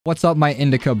What's up, my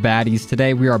Indica baddies?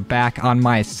 Today we are back on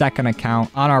my second account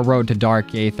on our road to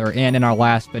Dark Aether, and in our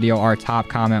last video our top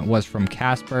comment was from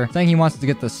Casper saying he wants to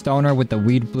get the stoner with the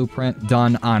weed blueprint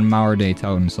done on Mauer Day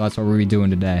Totem, so that's what we'll be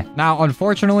doing today. Now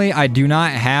unfortunately I do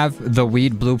not have the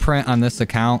weed blueprint on this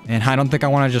account, and I don't think I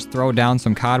want to just throw down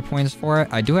some COD points for it.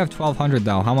 I do have 1200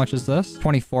 though. How much is this?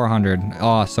 2400.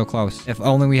 Oh, so close. If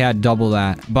only we had double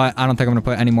that, but I don't think I'm gonna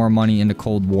put any more money into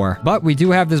Cold War. But we do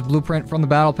have this blueprint from the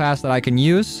battle pass that I can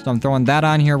use. So I'm throwing that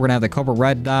on here. We're gonna have the Cobra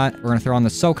Red Dot. We're gonna throw on the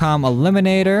SOCOM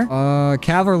Eliminator.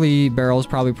 Cavalry barrel is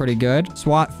probably pretty good.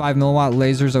 SWAT 5mm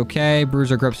lasers okay.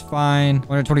 Bruiser grip's fine.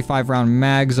 125 round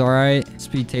mags, all right.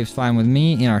 Speed tape's fine with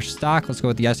me. In our stock, let's go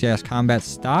with the SES Combat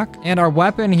stock. And our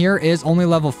weapon here is only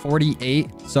level 48.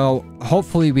 So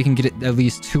hopefully we can get it at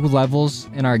least 2 levels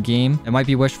in our game. It might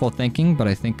be wishful thinking, but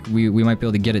I think we might be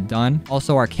able to get it done.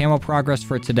 Also, our camo progress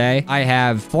for today. I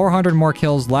have 400 more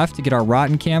kills left to get our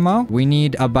rotten camo. We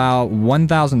need about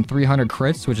 1,300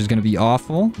 crits, which is going to be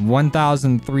awful.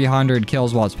 1,300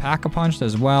 kills while it's pack-a-punched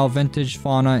as well. Vintage,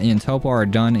 Fauna, and Topo are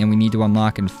done, and we need to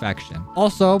unlock Infection.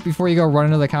 Also, before you go run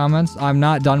into the comments, I'm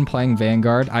not done playing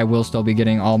Vanguard. I will still be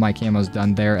getting all my camos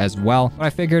done there as well. But I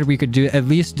figured we could at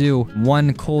least do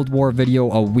 1 Cold War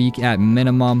video a week at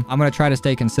minimum. I'm going to try to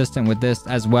stay consistent with this,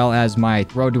 as well as my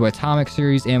Road to Atomic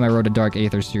series and my Road to Dark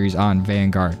Aether series on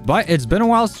Vanguard. But it's been a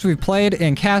while since we've played,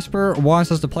 and Casper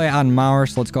wants us to play on Mauer,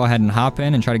 so let's go ahead and hop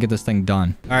in and try to get this thing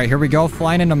done. All right, here we go,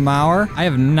 flying into Mauer. I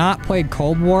have not played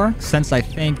Cold War since I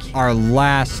think our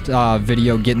last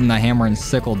video getting the hammer and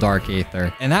sickle Dark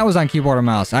Aether, and that was on keyboard and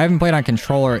mouse. I haven't played on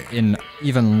controller in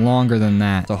even longer than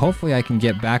that, so hopefully I can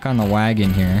get back on the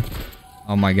wagon here.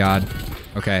 Oh my god.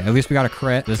 Okay, at least we got a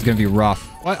crit. This is gonna be rough.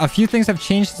 What? A few things have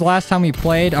changed since the last time we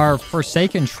played. Our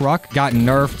Forsaken truck got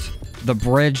nerfed. The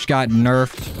bridge got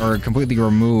nerfed or completely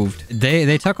removed.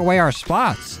 They took away our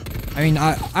spots. I mean,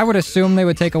 I would assume they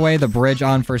would take away the bridge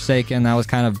on Forsaken. That was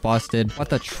kind of busted. But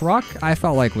the truck, I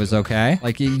felt like was okay.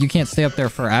 Like, you can't stay up there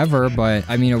forever, but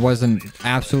I mean, it wasn't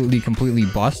absolutely completely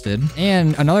busted.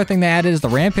 And another thing they added is the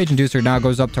Rampage Inducer now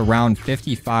goes up to round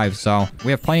 55. So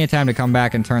we have plenty of time to come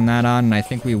back and turn that on. And I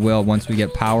think we will once we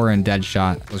get power and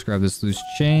Deadshot. Let's grab this loose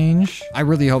change. I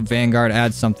really hope Vanguard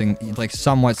adds something like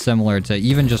somewhat similar to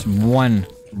even just one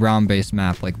round-based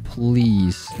map. Like,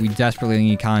 please, we desperately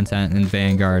need content in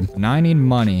Vanguard. Now I need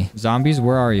money. Zombies,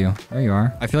 where are you? There you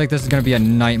are. I feel like this is gonna be a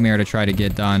nightmare to try to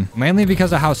get done, mainly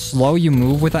because of how slow you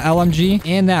move with the LMG,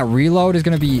 and that reload is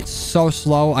gonna be so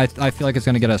slow. I feel like it's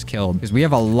gonna get us killed because we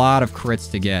have a lot of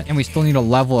crits to get, and we still need to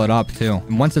level it up too.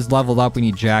 And once it's leveled up, we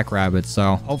need jackrabbits,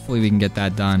 so hopefully we can get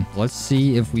that done. Let's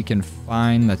see if we can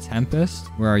find the Tempest.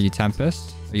 Where are you,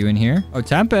 Tempest? Are you in here? Oh,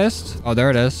 Tempest. Oh, there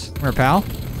it is. Come here, pal.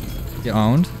 Get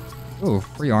owned. Ooh,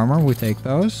 free armor. We take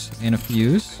those. And a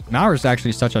fuse. Mauer is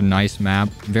actually such a nice map.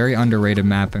 Very underrated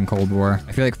map in Cold War.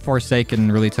 I feel like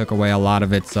Forsaken really took away a lot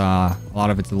of its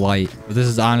light. But this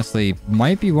is honestly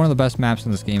might be one of the best maps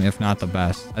in this game, if not the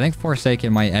best. I think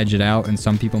Forsaken might edge it out, and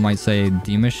some people might say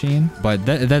D-Machine. But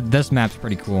this map's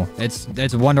pretty cool.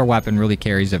 Its Wonder Weapon really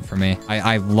carries it for me.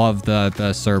 I love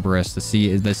the Cerberus, the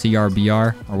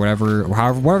CRBR, or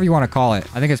whatever you want to call it.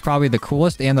 I think it's probably the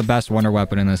coolest and the best Wonder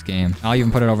Weapon in this game. I'll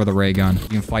even put it over the ray gun. You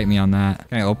can fight me on that.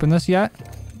 Can I open this yet?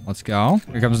 Let's go.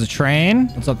 Here comes the train.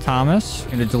 What's up, Thomas?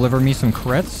 Gonna deliver me some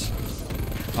crits.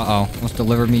 Uh-oh, almost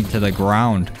delivered me to the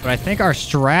ground. But I think our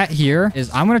strat here is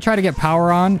I'm going to try to get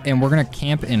power on, and we're going to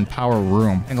camp in power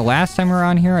room. And the last time we were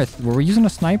on here, were we using a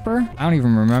sniper? I don't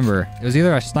even remember. It was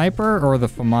either a sniper or the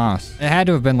FAMAS. It had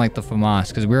to have been like the FAMAS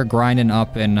because we were grinding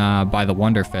up in by the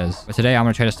Wonder Fizz. But today I'm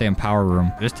going to try to stay in power room.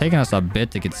 It's taking us a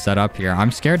bit to get set up here.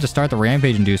 I'm scared to start the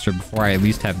Rampage Inducer before I at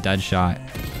least have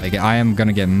Deadshot. Like, I am going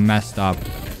to get messed up.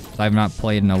 I've not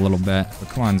played in a little bit. But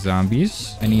come on,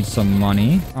 zombies. I need some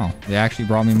money. Oh, they actually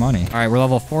brought me money. All right, we're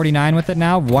level 49 with it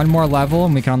now. 1 more level,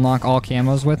 and we can unlock all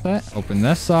camos with it. Open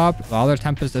this up. The other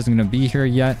Tempest isn't going to be here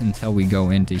yet until we go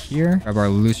into here. Grab our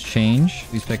loose change.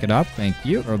 Please pick it up. Thank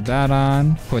you. Throw that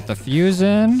on. Put the fuse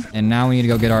in. And now we need to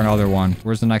go get our other one.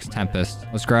 Where's the next Tempest?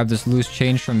 Let's grab this loose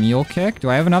change from Mule Kick. Do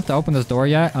I have enough to open this door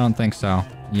yet? I don't think so.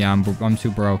 Yeah, I'm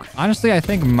too broke. Honestly, I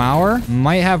think Mauer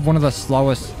might have one of the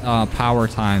slowest power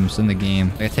times in the game.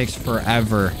 It takes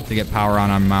forever to get power on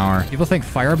Mauer. People think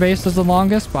Firebase is the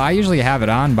longest, but I usually have it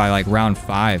on by like round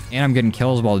 5. And I'm getting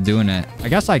kills while doing it. I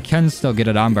guess I can still get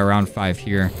it on by round 5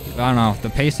 here. But I don't know. The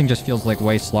pacing just feels like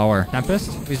way slower. Tempest,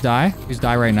 please die. Please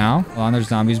die right now. Hold on, there's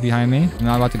zombies behind me. I'm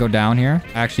not about to go down here.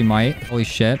 I actually might. Holy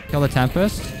shit. Kill the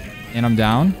Tempest. And I'm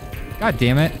down. God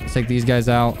damn it. Let's take these guys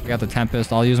out. We got the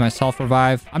Tempest. I'll use my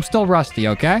self-revive. I'm still rusty,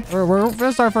 okay?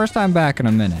 This is our first time back in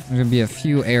a minute. There's gonna be a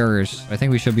few errors. I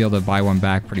think we should be able to buy one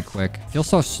back pretty quick. I feel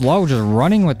so slow just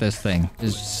running with this thing.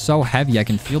 It's so heavy. I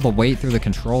can feel the weight through the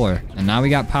controller. And now we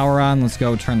got power on. Let's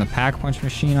go turn the pack punch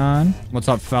machine on. What's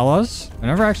up, fellas? I've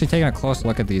never actually taken a close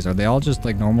look at these. Are they all just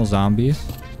like normal zombies?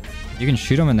 You can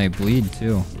shoot them and they bleed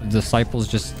too. The disciple's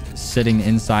just sitting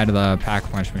inside of the pack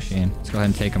punch machine. Let's go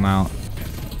ahead and take them out.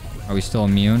 Are we still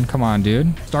immune? Come on,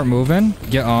 dude. Start moving.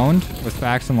 Get owned with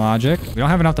facts and logic. We don't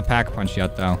have enough to pack a punch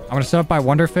yet, though. I'm going to set up by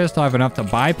Wonder Fist. I'll have enough to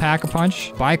buy pack a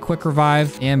punch, buy quick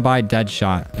revive, and buy dead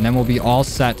shot. And then we'll be all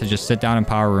set to just sit down in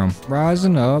power room.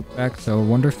 Rising up. Back to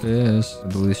Wonder Fist.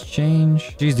 The loose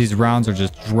change. Jeez, these rounds are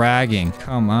just dragging.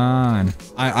 Come on.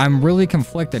 I'm really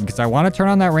conflicted because I want to turn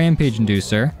on that rampage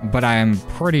inducer, but I'm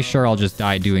pretty sure I'll just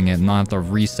die doing it and I'll have to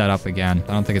reset up again.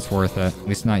 I don't think it's worth it. At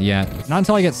least not yet. Not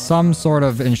until I get some sort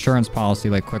of insurance policy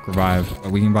like quick revive.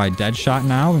 But we can buy dead shot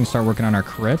now. We can start working on our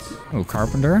crits. Oh,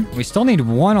 carpenter. We still need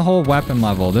one whole weapon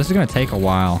level. This is going to take a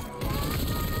while.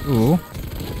 Ooh.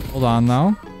 Hold on,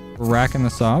 though. We're racking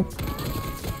this up.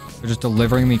 They're just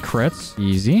delivering me crits.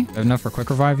 Easy. Have enough for quick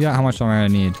revive yet? How much am I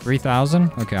going to need?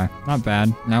 3,000? Okay. Not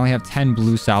bad. Now we have 10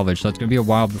 blue salvage. So it's going to be a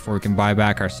while before we can buy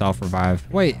back our self-revive.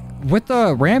 Wait. With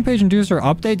the Rampage Inducer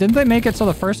update, didn't they make it so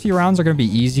the first few rounds are going to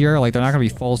be easier? Like, they're not going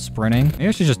to be full sprinting? Maybe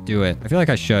I should just do it. I feel like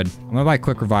I should. I'm going to buy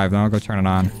Quick Revive, then I'll go turn it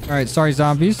on. All right, sorry,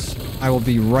 zombies. I will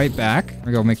be right back. I'm going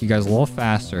to go make you guys a little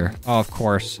faster. Oh, of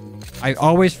course. I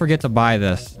always forget to buy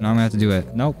this. Now I'm going to have to do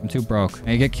it. Nope, I'm too broke.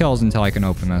 I get kills until I can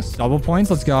open this. Double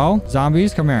points, let's go.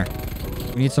 Zombies, come here.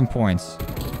 We need some points.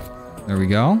 There we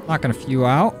go. Not gonna few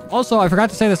out. Also, I forgot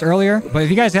to say this earlier, but if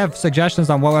you guys have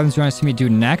suggestions on what weapons you want to see me do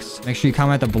next, make sure you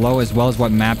comment that below, as well as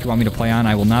what map you want me to play on.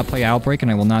 I will not play Outbreak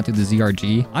and I will not do the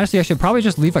ZRG. Honestly, I should probably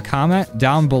just leave a comment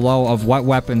down below of what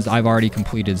weapons I've already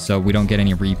completed so we don't get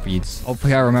any repeats.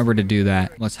 Hopefully I remember to do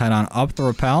that. Let's head on up the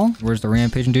rappel. Where's the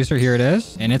Rampage Inducer? Here it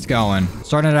is. And it's going.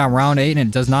 Starting it on round 8 and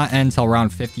it does not end till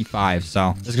round 55.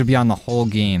 So this is gonna be on the whole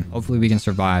game. Hopefully we can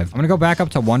survive. I'm gonna go back up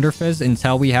to Wonder Fizz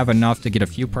until we have enough to get a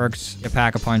few perks, get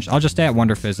pack a punch. I'll just stay at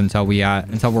Wonder Fizz until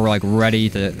we're like ready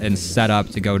to and set up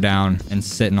to go down and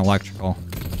sit in electrical.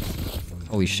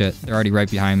 Holy shit, they're already right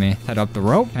behind me. Head up the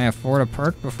rope. Can I afford a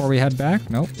perk before we head back?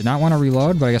 Nope. Did not want to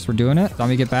reload, but I guess we're doing it.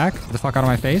 Zombie, get back. Get the fuck out of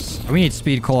my face. We need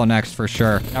speed cola next for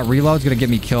sure. That reload's gonna get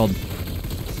me killed.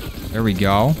 There we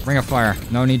go. Ring of Fire.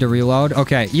 No need to reload.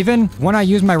 Okay, even when I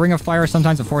use my Ring of Fire,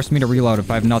 sometimes it forces me to reload if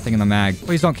I have nothing in the mag.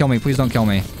 Please don't kill me. Please don't kill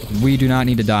me. We do not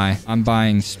need to die. I'm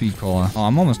buying Speed Cola. Oh,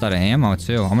 I'm almost out of ammo,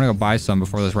 too. I'm gonna go buy some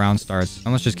before this round starts. I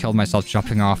almost just killed myself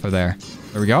jumping off of there.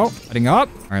 There we go. Heading up.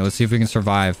 All right, let's see if we can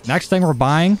survive. Next thing we're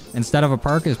buying, instead of a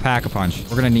perk, is Pack-a-Punch.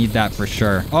 We're gonna need that for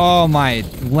sure. Oh, my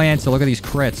Lance, look at these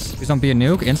crits. Please don't be a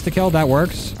nuke. Insta-kill, that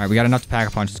works. All right, we got enough to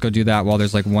Pack-a-Punch. Let's go do that while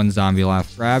there's like one zombie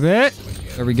left. Grab it.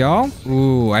 There we go.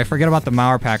 Ooh, I forget about the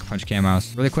Mauer Pack-a-Punch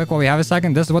camos. Really quick while we have a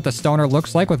second, this is what the Stoner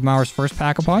looks like with Mauer's first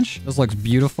Pack-a-Punch. This looks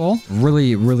beautiful.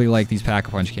 Really, really like these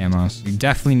Pack-a-Punch camos. You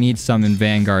definitely need some in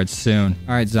Vanguard soon.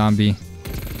 All right, zombie.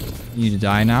 You need to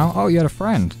die now? Oh, you had a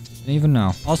friend. Didn't even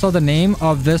know. Also, the name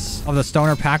of the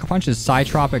Stoner Pack-a-Punch is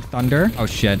Psytropic Thunder. Oh,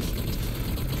 shit.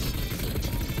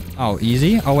 Oh,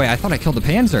 easy? Oh, wait, I thought I killed the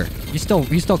Panzer. He's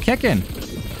still kicking.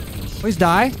 Please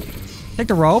die. Take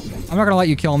the rope. I'm not gonna let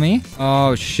you kill me.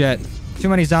 Oh, shit. Too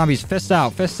many zombies. Fists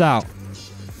out. Fists out.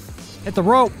 Hit the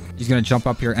rope. He's gonna jump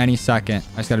up here any second.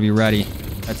 I just gotta be ready.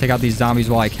 Gotta take out these zombies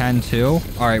while I can, too.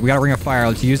 All right, we got a Ring of Fire.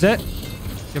 Let's use it.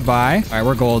 Goodbye. All right,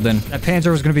 we're golden. That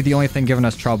Panzer was gonna be the only thing giving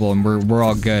us trouble, and we're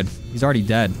all good. He's already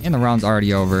dead. And the round's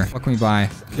already over. What can we buy?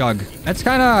 Jug. It's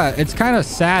kind of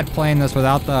sad playing this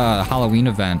without the Halloween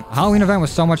event. The Halloween event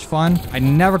was so much fun. I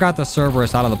never got the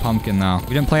Cerberus out of the pumpkin, though.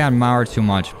 We didn't play on Mauer too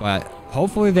much, but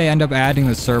hopefully they end up adding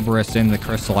the Cerberus in the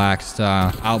Crystal Axe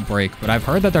Outbreak. But I've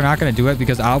heard that they're not going to do it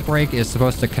because Outbreak is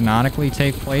supposed to canonically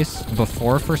take place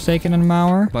before Forsaken and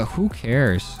Mauer. But who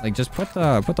cares? Like, just put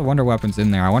the Wonder Weapons in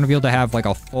there. I want to be able to have like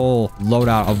a full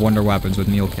loadout of Wonder Weapons with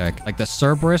Mule Kick. Like the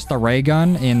Cerberus, the Ray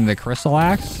Gun, and the Crystal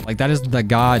Axe. Like, that is the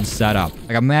god setup.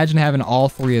 Like, imagine having all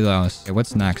 3 of those. Okay,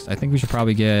 what's next? I think we should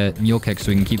probably get Mule Kick so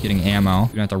we can keep getting ammo. We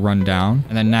don't have to run down.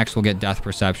 And then next we'll get Death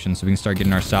Perception so we can start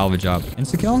getting our salvage up.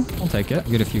 Insta-kill? I'll take take it.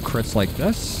 Get a few crits like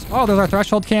this. Oh, there's our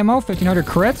threshold camo. 1,500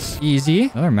 crits.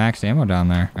 Easy. Another max ammo down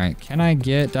there. All right, can I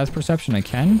get death perception? I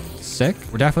can. Sick.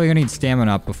 We're definitely gonna need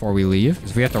stamina up before we leave.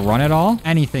 Because if we have to run it all,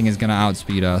 anything is gonna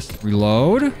outspeed us.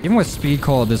 Reload. Even with speed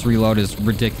cold, this reload is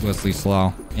ridiculously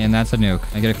slow. And that's a nuke.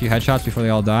 I get a few headshots before they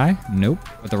all die? Nope.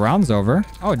 But the round's over.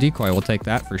 Oh, a decoy. We'll take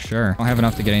that for sure. Don't have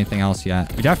enough to get anything else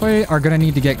yet. We definitely are going to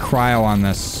need to get cryo on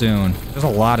this soon. There's a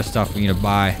lot of stuff we need to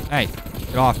buy. Hey,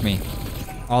 get off me.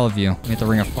 All of you. We have to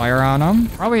ring a fire on them.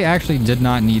 Probably actually did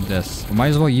not need this. We might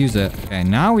as well use it. Okay,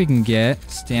 now we can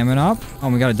get stamina up. Oh,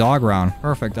 we got a dog round.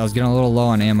 Perfect. I was getting a little low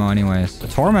on ammo anyways. The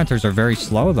tormentors are very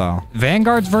slow though.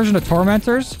 Vanguard's version of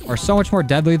tormentors are so much more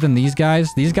deadly than these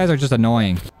guys. These guys are just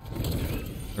annoying.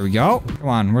 There we go. Come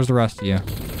on. Where's the rest of you?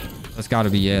 That's got to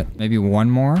be it. Maybe one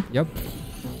more. Yep.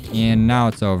 And now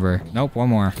it's over. Nope. One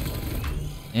more.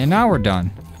 And now we're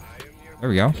done. There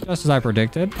we go. Just as I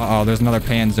predicted. Uh-oh, there's another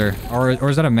Panzer. Or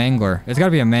is that a Mangler? It's got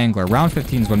to be a Mangler. Round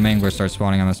 15 is when Manglers start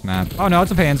spawning on this map. Oh, no,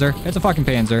 it's a Panzer. It's a fucking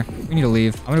Panzer. We need to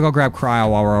leave. I'm going to go grab cryo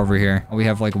while we're over here. Oh, we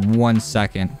have like 1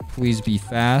 second. Please be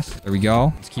fast. There we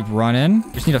go. Let's keep running.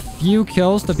 Just need a few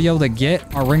kills to be able to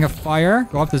get our ring of fire.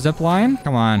 Go up the zip line.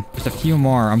 Come on. Just a few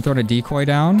more. I'm throwing a decoy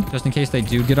down just in case they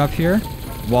do get up here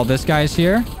while this guy's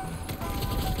here.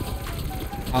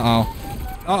 Uh-oh.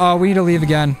 Uh-oh, we need to leave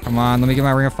again. Come on, let me get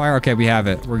my ring of fire. Okay, we have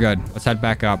it. We're good. Let's head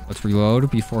back up. Let's reload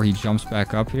before he jumps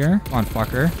back up here. Come on,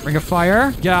 fucker. Ring of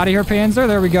fire. Get out of here, Panzer.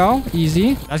 There we go.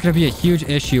 Easy. That's going to be a huge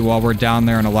issue while we're down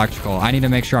there in electrical. I need to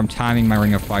make sure I'm timing my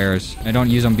ring of fires. I don't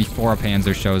use them before a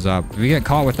Panzer shows up. If we get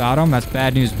caught without them, that's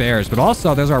bad news bears. But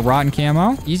also, there's our rotten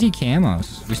camo. Easy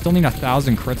camos. We still need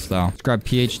 1,000 crits, though. Let's grab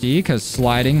PhD, because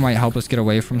sliding might help us get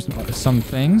away from some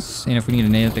things. And if we need a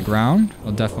nade at the ground,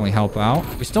 it'll definitely help out.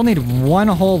 We still need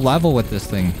one whole level with this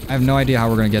thing. I have no idea how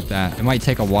we're gonna get that. It might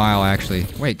take a while, actually.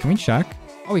 Wait, can we check?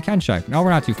 Oh, we can check. No, we're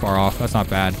not too far off. That's not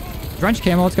bad. Drench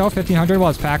camo, let's go. 1,500 while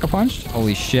it's pack-a-punched.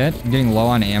 Holy shit. I'm getting low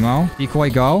on ammo.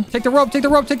 Decoy, go. Take the rope, take the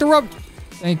rope, take the rope.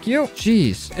 Thank you.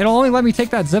 Jeez. It'll only let me take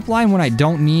that zip line when I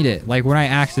don't need it. Like when I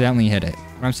accidentally hit it.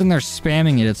 When I'm sitting there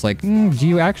spamming it, it's like, do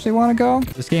you actually want to go?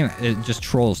 This game, it just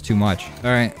trolls too much. All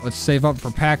right, let's save up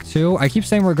for pack 2. I keep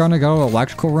saying we're going to go to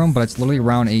electrical room, but it's literally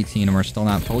round 18 and we're still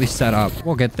not fully set up.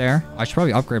 We'll get there. I should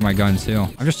probably upgrade my gun too.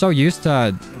 I'm just so used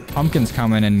to pumpkins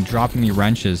coming and dropping me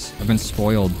wrenches. I've been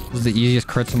spoiled. This is the easiest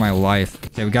crits of my life.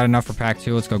 Okay, we got enough for pack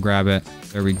 2. Let's go grab it.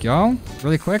 There we go.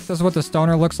 Really quick, this is what the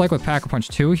stoner looks like with Pack-a-Punch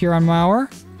 2 here on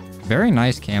Mauer. Very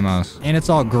nice camos. And it's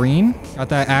all green. Got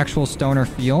that actual stoner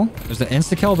feel. There's the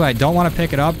insta-kill, but I don't want to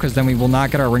pick it up because then we will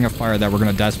not get our ring of fire that we're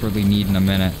going to desperately need in a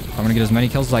minute. I'm going to get as many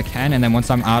kills as I can, and then once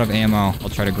I'm out of ammo, I'll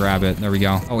try to grab it. There we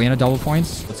go. Oh, and a double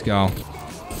points. Let's go.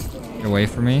 Get away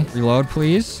from me. Reload,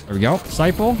 please. There we go.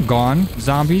 Disciple, gone.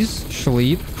 Zombies,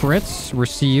 sleep. Crits,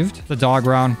 received. The dog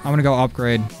round. I'm going to go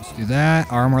upgrade. Let's do that.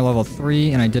 Armor level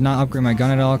 3, and I did not upgrade my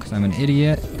gun at all because I'm an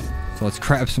idiot. So let's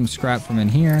grab some scrap from in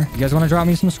here. You guys want to drop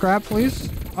me some scrap, please?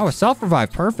 Oh, a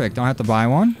self-revive. Perfect. Don't have to buy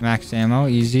one. Max ammo.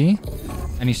 Easy.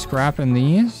 Any scrap in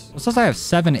these? It says I have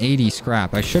 780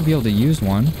 scrap. I should be able to use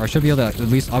one. Or I should be able to at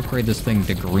least upgrade this thing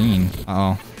to green.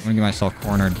 Uh-oh. I'm gonna get myself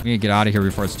cornered. We need to get out of here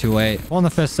before it's too late. Pulling the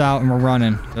fists out and we're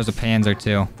running. There's a Panzer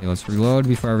too. Okay, let's reload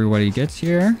before everybody gets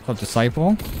here. What's up,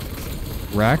 Disciple?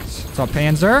 Wrecked. What's up,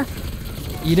 Panzer?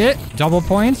 Eat it. Double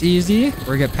points. Easy. We're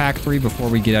gonna get pack 3 before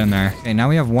we get in there. Okay, now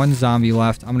we have 1 zombie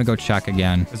left. I'm gonna go check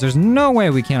again. Because there's no way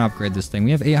we can't upgrade this thing.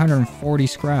 We have 840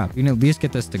 scrap. We can at least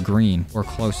get this to green. Or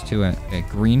close to it. Okay,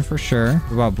 green for sure.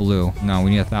 What about blue? No,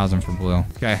 we need 1,000 for blue.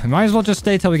 Okay, we might as well just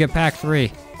stay till we get pack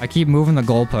 3. I keep moving the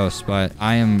goalposts, but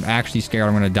I am actually scared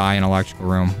I'm gonna die in electrical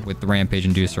room with the Rampage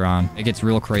Inducer on. It gets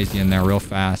real crazy in there real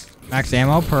fast. Max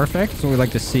ammo, perfect. That's what we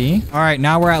like to see. All right,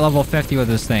 now we're at level 50 with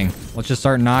this thing. Let's just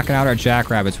start knocking out our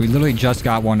jackrabbits. We literally just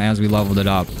got one as we leveled it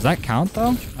up. Does that count,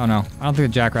 though? Oh, no. I don't think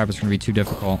the jackrabbit's going to be too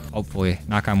difficult. Hopefully.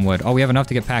 Knock on wood. Oh, we have enough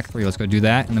to get pack 3. Let's go do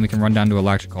that, and then we can run down to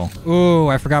electrical. Ooh,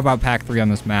 I forgot about pack 3 on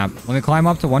this map. Let me climb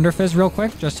up to Wonder Fizz real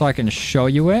quick, just so I can show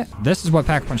you it. This is what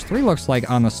Pack-a-Punch 3 looks like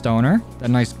on the stoner. That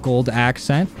nice gold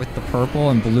accent with the purple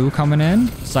and blue coming in.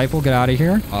 Disciple, get out of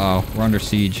here. Uh-oh, we're under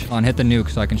siege. Hold on, hit the nuke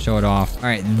so I can show it off. All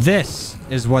right, this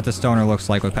is what the stoner looks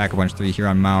like with Pack-a-Punch 3 here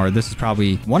on Mauer. This is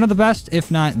probably one of the best, if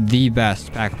not the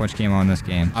best Pack-a-Punch camo in this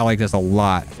game. I like this a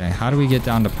lot. Okay, how do we get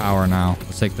down to power now?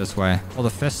 Let's take this way. Pull the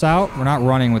fists out. We're not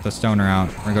running with the stoner out.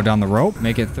 We're gonna go down the rope,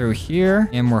 make it through here,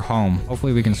 and we're home.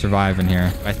 Hopefully we can survive in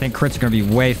here. I think crits are gonna be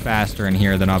way faster in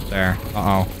here than up there.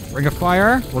 Uh-oh. Ring of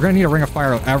Fire. We're gonna need a Ring of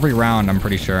Fire every round, I'm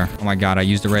pretty sure. Oh my god, I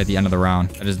used it right at the end of the round.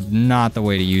 That is not the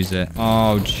way to use it.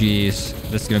 Oh, jeez.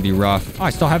 This is gonna be rough. Oh, I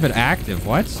still have it active.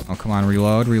 What? Oh, come on.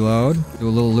 Reload, reload. Do a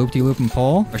little loop-de-loop and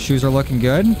pull. Our shoes are looking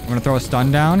good. I'm gonna throw a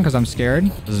stun down because I'm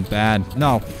scared. This is bad.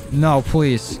 No. No,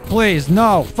 please. Please,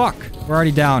 no. Fuck. We're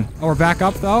already down. Oh, we're back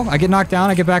up, though. I get knocked down.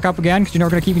 I get back up again because you know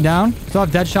we're going to keep me down. Still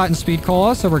have Deadshot and Speed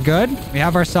Cola, so we're good. We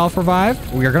have our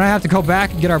self-revive. We are going to have to go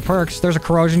back and get our perks. There's a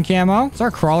corrosion camo. Is there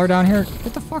a crawler down here?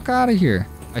 Get the fuck out of here.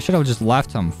 I should have just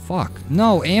left him. Fuck.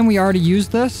 No, and we already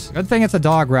used this. Good thing it's a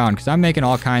dog round because I'm making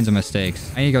all kinds of mistakes.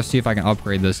 I need to go see if I can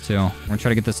upgrade this too. We're going to try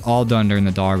to get this all done during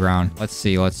the dog round. Let's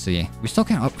see. Let's see. We still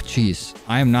can't up. Jeez.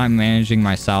 I am not managing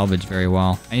my salvage very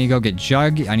well. I need to go get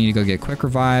Jug. I need to go get Quick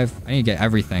Revive. I need to get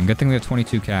everything. Good thing we have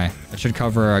 22k. That should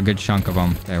cover a good chunk of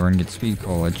them. Okay, we're going to get Speed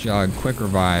Cola, Jug, Quick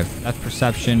Revive, Death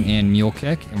Perception, and Mule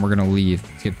Kick. And we're going to leave.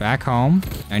 Let's get back home.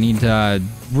 I need to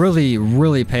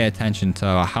really pay attention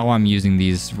to how I'm using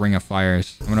these Ring of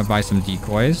Fires. I'm gonna buy some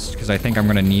decoys because I think I'm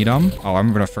gonna need them. Oh,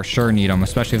 I'm gonna for sure need them,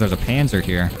 especially if there's a Panzer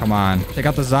here. Come on. Take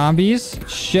out the zombies.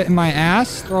 Shit in my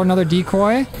ass. Throw another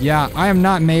decoy. Yeah, I am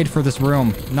not made for this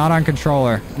room. Not on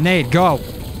controller. Nate, go.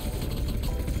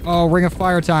 Oh, Ring of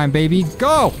Fire time, baby.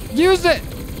 Go. Use it.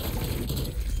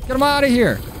 Get them out of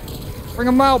here. Bring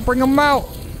them out. Bring them out.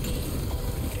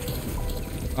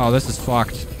 Oh, this is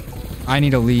fucked. I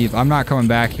need to leave. I'm not coming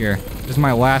back here. This is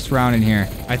my last round in here.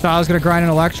 I thought I was going to grind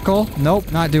an electrical.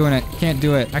 Nope, not doing it. Can't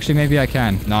do it. Actually, maybe I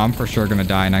can. No, I'm for sure going to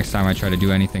die next time I try to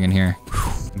do anything in here.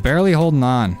 Whew. Barely holding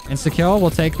on. Insta-kill,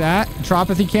 we'll take that.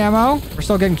 Tropathy camo. We're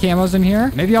still getting camos in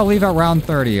here. Maybe I'll leave at round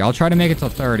 30. I'll try to make it till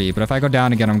 30, but if I go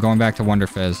down again, I'm going back to Wonder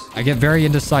Fizz. I get very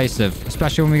indecisive,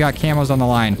 especially when we got camos on the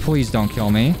line. Please don't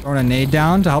kill me. Throwing a nade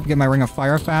down to help get my Ring of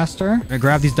Fire faster. I'm going to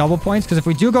grab these double points, because if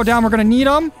we do go down, we're going to need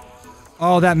them.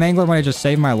 Oh, that Mangler might have just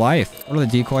saved my life. Go to the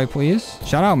decoy, please.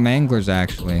 Shout out Manglers,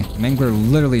 actually. Mangler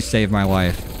literally saved my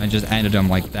life. I just ended him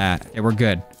like that. Okay, we're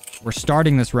good. We're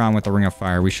starting this round with the Ring of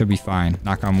Fire. We should be fine.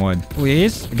 Knock on wood.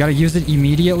 Please. We gotta use it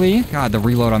immediately. God, the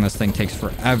reload on this thing takes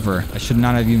forever. I should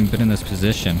not have even been in this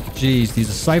position. Jeez, these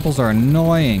disciples are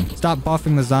annoying. Stop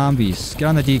buffing the zombies. Get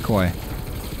on the decoy.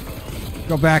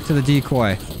 Go back to the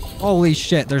decoy. Holy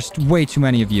shit, there's way too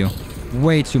many of you.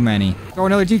 Way too many. Throw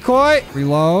another decoy.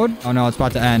 Reload. Oh no, it's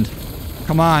about to end.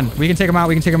 Come on. We can take him out.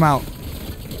 We can take him out.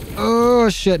 Oh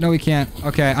shit. No, we can't.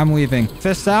 Okay, I'm leaving.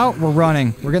 Fists out. We're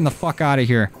running. We're getting the fuck out of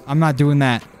here. I'm not doing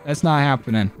that. That's not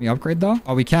happening. Can we upgrade though?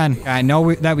 Oh, we can. I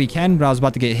know that we can, but I was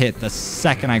about to get hit the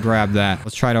second I grabbed that.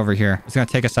 Let's try it over here. It's gonna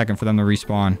take a second for them to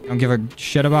respawn. Don't give a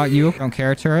shit about you. Don't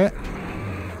care, turret.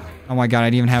 Oh my god, I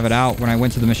didn't even have it out when I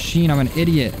went to the machine. I'm an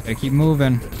idiot. Gotta keep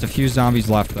moving. There's a few zombies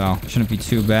left, though. Shouldn't be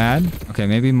too bad. Okay,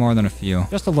 maybe more than a few.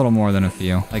 Just a little more than a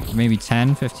few. Like, maybe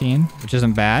 10, 15, which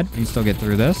isn't bad. We can still get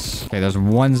through this. Okay, there's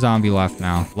one zombie left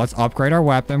now. Let's upgrade our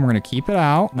weapon. We're gonna keep it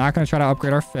out. Not gonna try to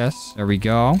upgrade our fists. There we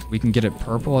go. We can get it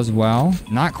purple as well.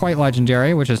 Not quite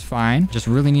legendary, which is fine. Just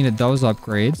really needed those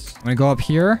upgrades. I'm gonna go up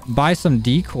here, buy some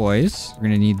decoys. We're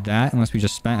gonna need that, unless we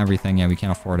just spent everything. Yeah, we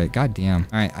can't afford it. God damn.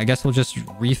 All right, I guess we'll just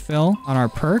refill on our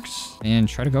perks and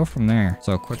try to go from there.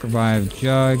 So Quick Revive,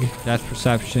 Jug, Death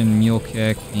Perception, Mule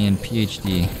Kick, and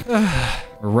PhD.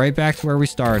 We're right back to where we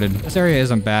started. This area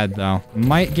isn't bad though.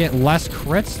 Might get less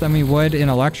crits than we would in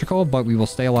electrical, but we will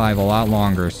stay alive a lot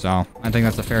longer. So I think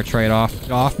that's a fair trade-off.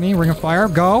 Get off me. Ring of Fire.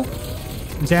 Go.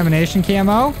 Contamination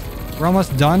camo. We're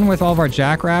almost done with all of our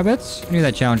jackrabbits. I knew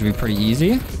that challenge would be pretty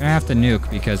easy. I'm gonna have to nuke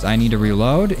because I need to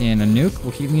reload, and a nuke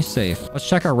will keep me safe. Let's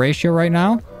check our ratio right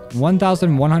now.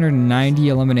 1,190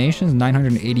 eliminations,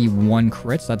 981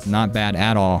 crits. That's not bad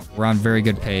at all. We're on very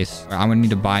good pace. I'm gonna need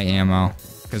to buy ammo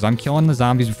because I'm killing the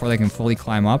zombies before they can fully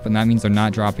climb up, and that means they're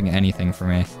not dropping anything for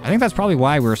me. I think that's probably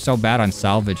why we were so bad on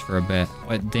salvage for a bit.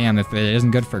 But damn, if it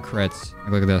isn't good for crits.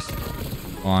 Look at this.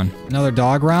 On another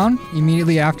dog round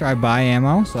immediately after I buy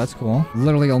ammo, so that's cool.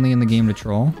 Literally only in the game to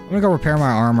troll. I'm gonna go repair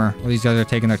my armor while these guys are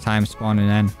taking their time spawning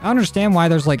in. I don't understand why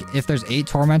there's like, if there's 8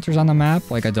 tormentors on the map,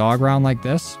 like a dog round like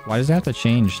this, why does it have to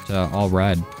change to all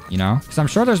red, you know? Because I'm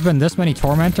sure there's been this many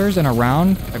tormentors in a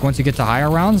round, like once you get to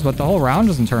higher rounds, but the whole round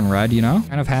doesn't turn red, you know?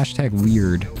 Kind of hashtag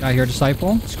weird. Got here,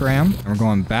 Disciple. Scram. And we're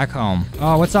going back home.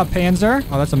 Oh, what's up, Panzer?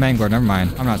 Oh, that's a Mangler. Never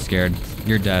mind. I'm not scared.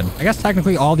 You're dead. I guess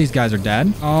technically all these guys are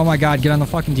dead. Oh my god, get on the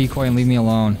fucking decoy and leave me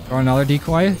alone. Throw another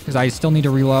decoy, because I still need to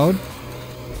reload.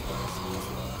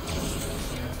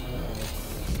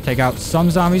 Take out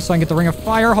some zombies so I can get the Ring of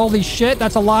Fire. Holy shit,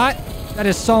 that's a lot. That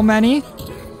is so many.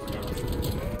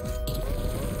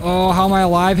 Oh, how am I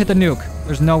alive? Hit the nuke.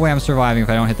 There's no way I'm surviving if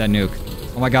I don't hit that nuke.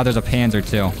 Oh my god, there's a Panzer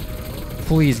too.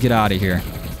 Please get out of here.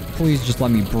 Please just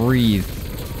let me breathe.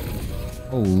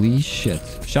 Holy shit.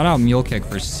 Shout out Mule Kick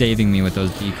for saving me with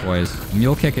those decoys.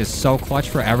 Mule Kick is so clutch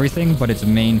for everything, but its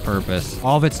main purpose.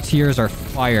 All of its tiers are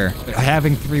fire. But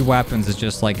having 3 weapons is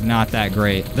just like not that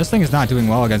great. This thing is not doing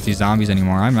well against these zombies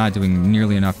anymore. I'm not doing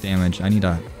nearly enough damage. I need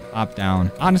to hop down.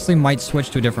 Honestly, might switch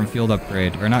to a different field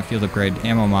upgrade. Or not field upgrade,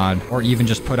 ammo mod. Or even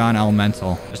just put on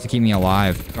elemental. Just to keep me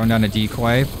alive. Throwing down a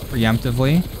decoy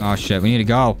preemptively. Oh shit, we need to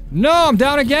go. No, I'm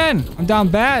down again. I'm down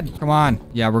bad. Come on.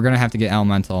 Yeah, we're gonna have to get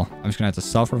elemental. I'm just gonna have to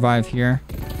self-revive here.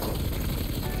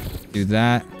 Do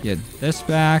that. Get this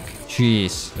back.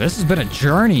 Jeez. This has been a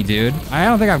journey, dude. I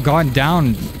don't think I've gone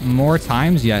down more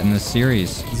times yet in this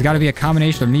series. It's got to be a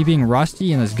combination of me being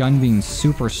rusty and this gun being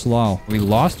super slow. We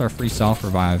lost our free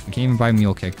self-revive. We can't even buy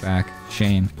Mule Kick back.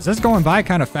 Shame. This is going by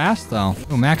kind of fast, though.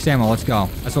 Ooh, max ammo. Let's go.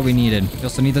 That's what we needed. We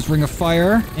also need this Ring of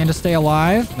Fire and to stay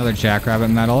alive. Another Jackrabbit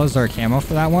medal. Is there a camo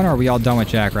for that one, or are we all done with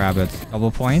Jackrabbits?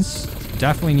 Double points.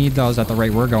 Definitely need those at the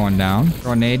rate we're going down.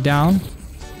 Throw a nade down.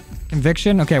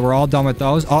 Conviction. Okay, we're all done with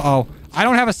those. Uh-oh. I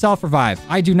don't have a self-revive.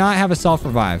 I do not have a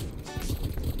self-revive.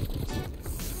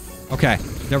 Okay,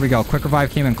 there we go. Quick revive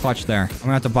came in clutch there. I'm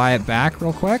gonna have to buy it back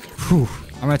real quick. Whew.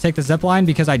 I'm gonna take the zip line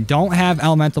because I don't have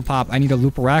elemental pop. I need to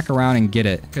loop a rack around and get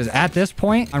it. Because at this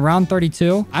point, on round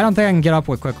 32, I don't think I can get up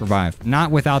with quick revive.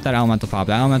 Not without that elemental pop.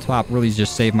 That elemental pop really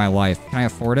just saved my life. Can I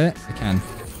afford it? I can.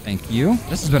 Thank you.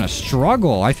 This has been a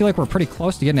struggle. I feel like we're pretty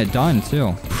close to getting it done,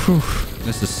 too. Whew.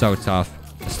 This is so tough.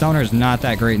 The stoner is not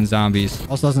that great in zombies.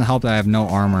 Also doesn't help that I have no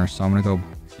armor, so I'm gonna go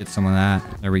get some of that.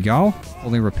 There we go.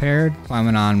 Fully repaired.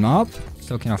 Climbing on up.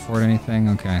 Still can't afford anything.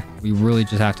 Okay. We really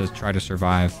just have to try to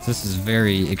survive. This is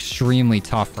very extremely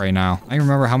tough right now. I don't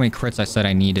remember how many crits I said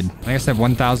I needed. I think I said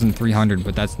 1,300,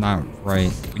 but that's not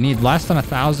right. We need less than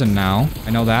 1,000 now.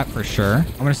 I know that for sure.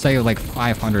 I'm gonna say like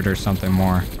 500 or something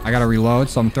more. I gotta reload,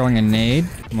 so I'm throwing a nade.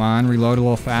 Come on, reload a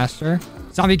little faster.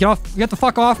 Zombie, get the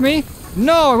fuck off me.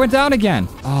 No, I went down again.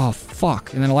 Oh,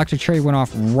 fuck. And then electric cherry went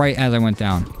off right as I went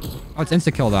down. Oh, it's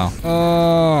insta-kill, though.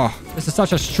 Oh, this is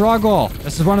such a struggle.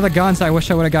 This is one of the guns I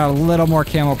wish I would have got a little more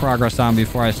camo progress on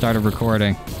before I started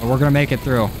recording. But we're going to make it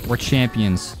through. We're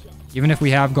champions. Even if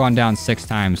we have gone down 6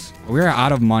 times. But we are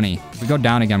out of money. If we go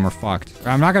down again, we're fucked.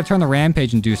 I'm not going to turn the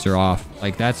rampage inducer off.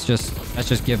 Like, that's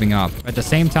just giving up. But at the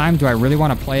same time, do I really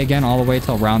want to play again all the way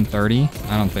till round 30?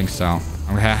 I don't think so.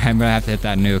 I'm gonna have to hit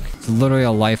that nuke. It's literally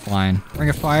a lifeline. Ring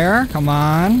of Fire. Come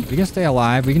on. We can stay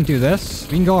alive. We can do this.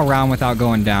 We can go around without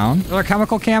going down. Another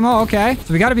chemical camo. Okay.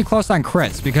 So we got to be close on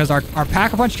crits because our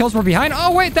pack-a-punch kills were behind.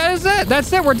 Oh, wait. That is it.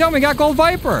 That's it. We're done. We got Gold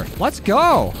Viper. Let's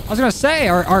go. I was going to say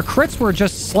our crits were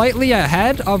just slightly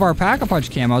ahead of our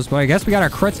pack-a-punch camos, but I guess we got our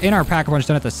crits in our pack-a-punch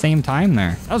done at the same time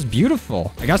there. That was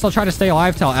beautiful. I guess I'll try to stay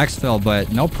alive till exfil, but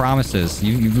no promises.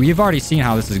 You've already seen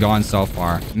how this has gone so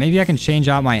far. Maybe I can change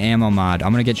out my ammo mod.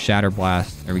 I'm gonna get Shatter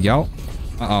Blast. There we go.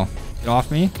 Uh-oh. Get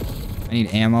off me. I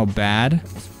need ammo bad.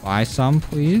 Let's buy some,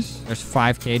 please. There's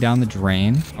 5k down the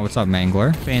drain. Oh, what's up,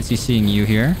 Mangler? Fancy seeing you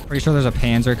here. Pretty sure there's a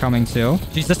Panzer coming too.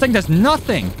 Jeez, this thing does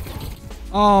nothing.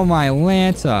 Oh, my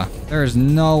Lanta. There's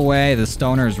no way the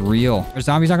stoner is real. Are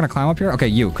zombies not gonna climb up here? Okay,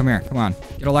 you. Come here. Come on.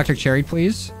 Get electric cherry,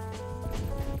 please.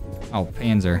 Oh,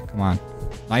 Panzer. Come on.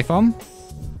 Knife him.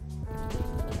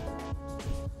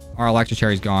 Our electric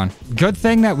cherry's gone. Good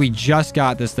thing that we just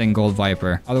got this thing Gold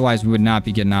Viper. Otherwise, we would not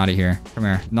be getting out of here. Come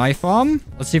here. Knife him.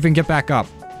 Let's see if we can get back up.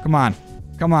 Come on.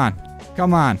 Come on.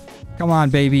 Come on. Come on,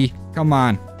 baby. Come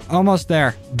on. Almost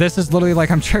there. This is literally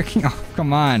like I'm jerking off.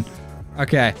 Come on.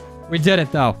 Okay. We did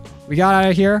it, though. We got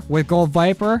out of here with Gold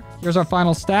Viper. Here's our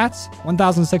final stats.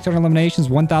 1,600 eliminations,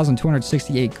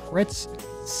 1,268 crits.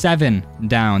 7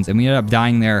 downs, and we ended up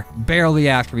dying there barely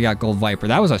after we got Gold Viper.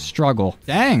 That was a struggle.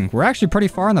 Dang, we're actually pretty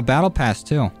far in the battle pass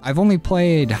too. I've only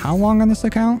played how long on this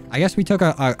account? I guess we took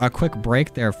a quick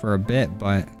break there for a bit,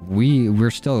 but we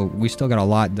still got a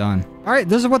lot done. All right,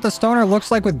 this is what the stoner looks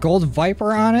like with Gold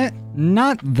Viper on it.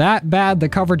 Not that bad. The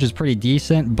coverage is pretty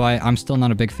decent, but I'm still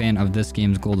not a big fan of this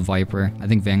game's Gold Viper. I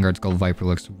think Vanguard's Gold Viper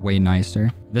looks way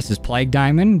nicer. This is Plague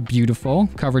Diamond. Beautiful.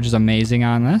 Coverage is amazing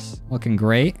on this. Looking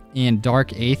great. And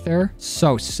Dark Aether.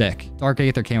 So sick. Dark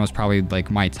Aether camo is probably like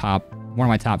one of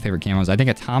my top favorite camos. I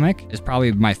think Atomic is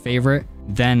probably my favorite,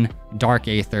 then Dark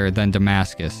Aether, then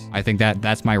Damascus. I think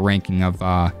that's my ranking of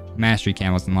mastery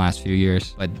camos in the last few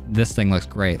years, but this thing looks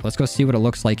great. Let's go see what it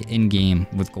looks like in game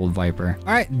with Gold Viper.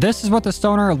 All right, this is what the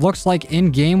stoner looks like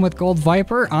in game with Gold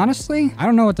Viper. Honestly, I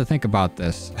don't know what to think about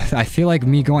this. I feel like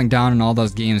me going down in all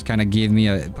those games kind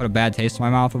of put a bad taste in my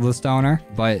mouth with the stoner,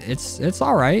 but it's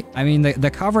all right. I mean,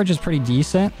 the coverage is pretty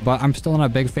decent, but I'm still not a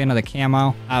big fan of the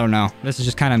camo. I don't know. This is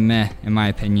just kind of meh in my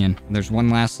opinion. There's one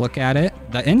last look at it.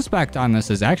 The inspect on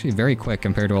this is actually very quick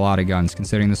compared to a lot of guns,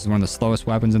 considering this is one of the slowest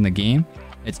weapons in the game.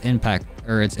 its impact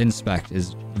or its inspect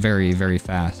is very, very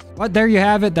fast. But there you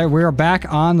have it. There we're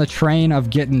back on the train of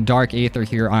getting Dark Aether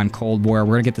here on Cold War.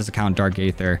 We're gonna get this account Dark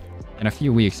Aether in a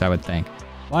few weeks, I would think.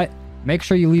 But make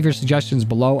sure you leave your suggestions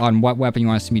below on what weapon you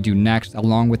want to see me do next,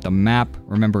 along with the map.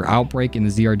 Remember, Outbreak and the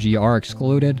ZRG are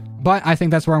excluded. But I think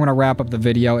that's where I'm going to wrap up the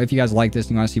video. If you guys like this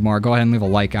and you want to see more, go ahead and leave a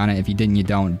like on it. If you didn't, you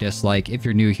don't. Dislike. If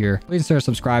you're new here, please consider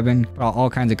subscribing. Put out all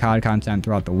kinds of COD content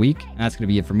throughout the week. And that's going to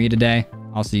be it for me today.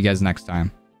 I'll see you guys next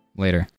time. Later.